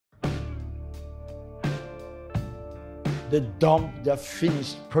they dump their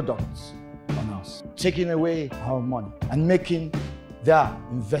finished products on us, taking away our money and making their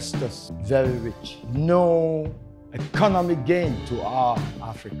investors very rich. No economic gain to our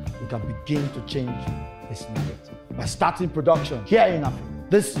Africa. We can begin to change this narrative by starting production here in Africa.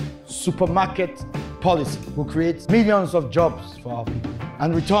 This supermarket policy will create millions of jobs for our people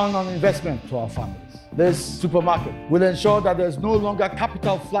and return on investment to our families. This supermarket will ensure that there's no longer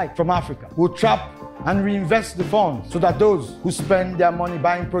capital flight from Africa. We'll trap and reinvest the funds so that those who spend their money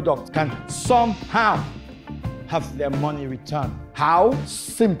buying products can somehow have their money returned. How?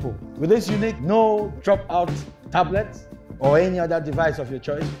 Simple. With this unique no dropout tablet or any other device of your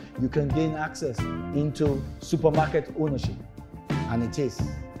choice, you can gain access into supermarket ownership. And it is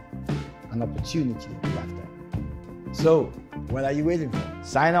an opportunity of a lifetime. So, what are you waiting for?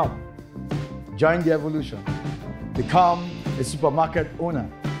 Sign up, join the evolution, become a supermarket owner,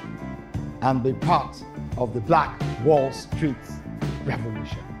 and be part of the Black Wall Street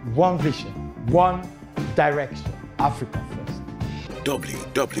revolution. One vision, one direction, Africa first.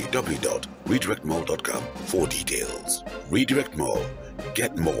 www.redirectmall.com for details. Redirect Mall.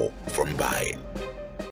 Get more from buying.